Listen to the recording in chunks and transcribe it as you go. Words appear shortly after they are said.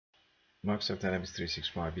Microsoft Dynamics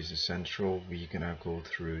 365 Business Central. We're gonna go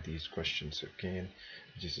through these questions again.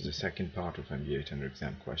 This is the second part of MBA 800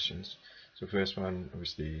 exam questions. So first one,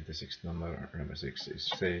 obviously the sixth number 6, it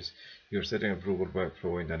says you're setting approval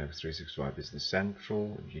workflow in Dynamics 365 Business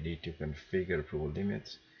Central. You need to configure approval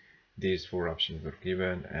limits. These four options were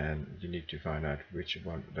given, and you need to find out which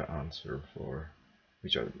one the answer for,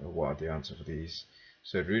 what are the answer for these.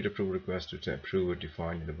 So route approval request to approve or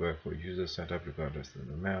define in the workflow user setup regardless of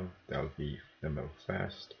the amount. That'll be the mode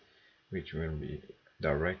first, which will be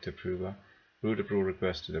direct approval. Route approval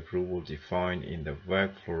request to the approval defined in the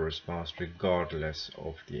workflow response regardless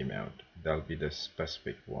of the amount. That'll be the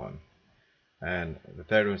specific one. And the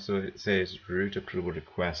third one, so it says route approval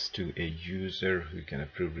request to a user who can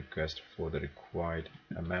approve request for the required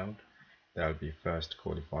amount. That'll be first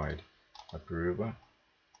qualified approver.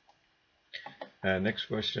 Next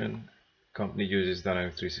question. Company uses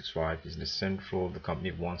Dynamics 365 Business Central. The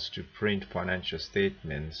company wants to print financial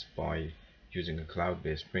statements by using a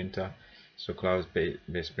cloud-based printer. So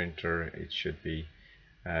cloud-based printer, it should be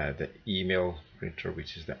the email printer,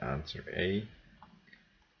 which is the answer A.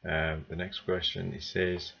 The next question, it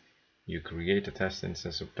says you create a test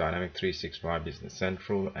instance of Dynamics 365 Business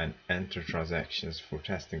Central and enter transactions for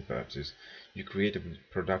testing purposes. You create a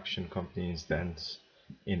production company instance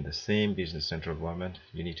in the same Business Central environment.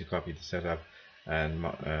 You need to copy the setup and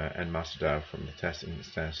master data from the test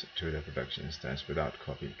instance to the production instance without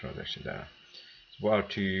copying transaction data. So what are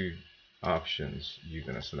two options you're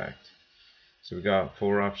going to select? So we got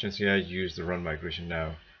four options here. Use the run migration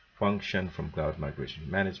now function from cloud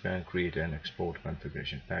migration management, create and export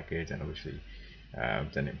configuration package, and obviously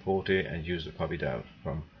then import it, and use the copy data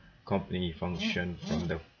from company function from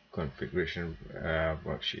the configuration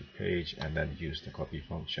worksheet page, and then use the copy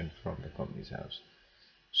function from the company's house.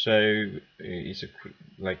 So it's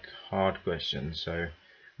a hard question. So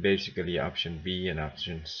basically option B and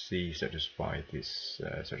option C satisfy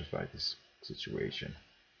this situation.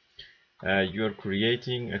 You're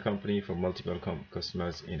creating a company for multiple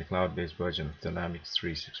customers in a cloud-based version of Dynamics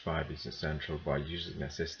 365 Business Central by using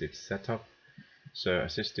assisted setup. So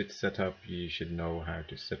assisted setup, you should know how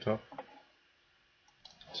to set up.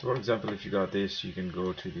 So for example, if you got this, you can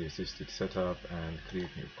go to the assisted setup and create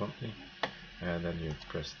new company, and then you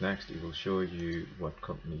press next. It will show you what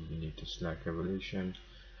company you need to select. Evolution,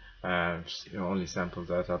 only sample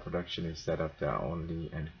data. Production is setup data only,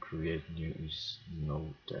 and create new is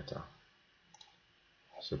no data.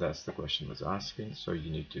 So that's the question was asking. So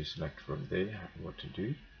you need to select from there what to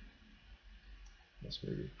do. Let's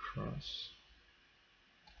maybe cross.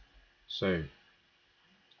 So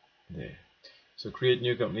there. So create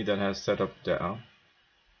new company that has setup data.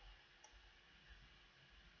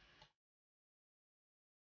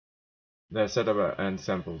 That's setup and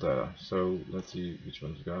sample data. So let's see which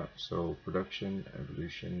ones you got. So production,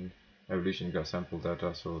 evolution, you got sample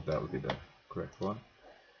data, so that will be the correct one.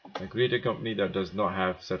 And create a company that does not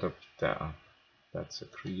have setup data. That's a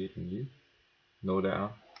create new, no data.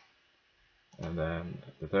 And then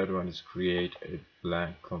the third one is create a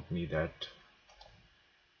blank company that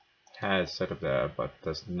has setup data but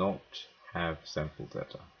does not have sample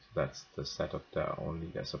data. So that's the setup data only.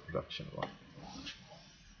 That's a production one.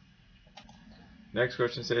 Next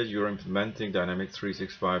question says you're implementing Dynamics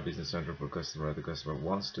 365 Business Central for customer. The customer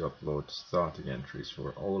wants to upload starting entries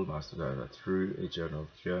for all master data through a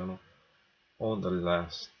journal on the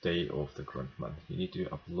last day of the current month. You need to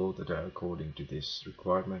upload the data according to this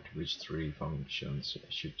requirement. Which three functions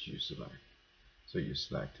should you select? So you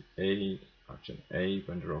select A, option A,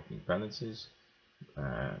 vendor opening balances,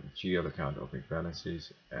 GL account opening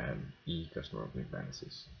balances, and E, customer opening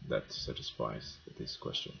balances. That satisfies this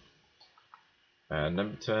question.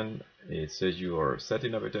 Number 10, it says you are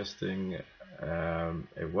setting up a testing a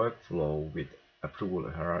workflow with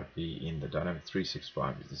approval hierarchy in the Dynamics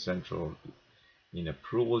 365 Business Central. In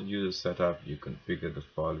approval user setup, you configure the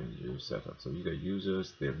following user setup. So you got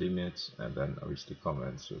users, their limits, and then obviously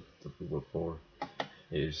comments. So the approval for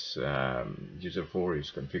is user 4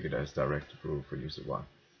 is configured as direct approval for user 1.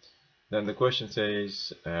 Then the question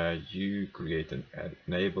says you create an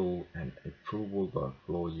enable and approval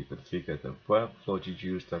workflow. You configure the workflow to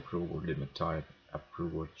use the approval limit type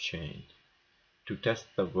approval chain. To test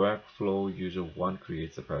the workflow, user 1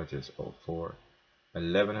 creates a purchase for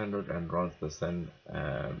 1100 and runs the send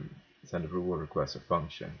approval request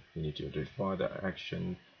function. You need to identify the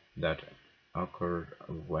action that occurred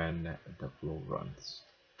when the flow runs.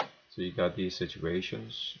 So you got these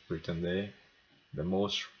situations written there. The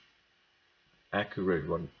most accurate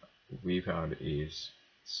one we found is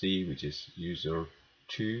C, which is user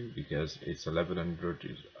 2, because it's 1100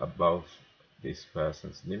 is above this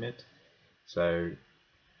person's limit, So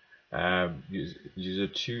user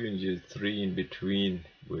 2 and user 3 in between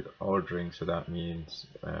with ordering, so that means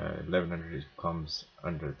 1100 comes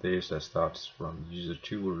under this. That starts from user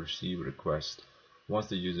 2 will receive a request. Once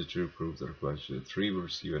the user 2 approves the request, user 3 will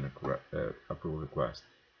receive an approval request.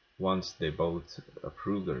 Once they both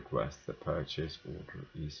approve the request, the purchase order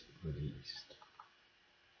is released.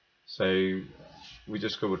 So we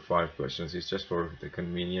just covered 5 questions. It's just for the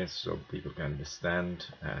convenience so people can understand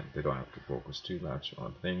and they don't have to focus too much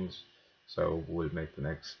on things. So we'll make the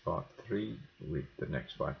next part 3 with the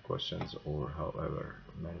next 5 questions, or however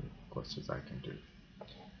many questions I can do.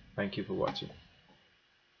 Thank you for watching.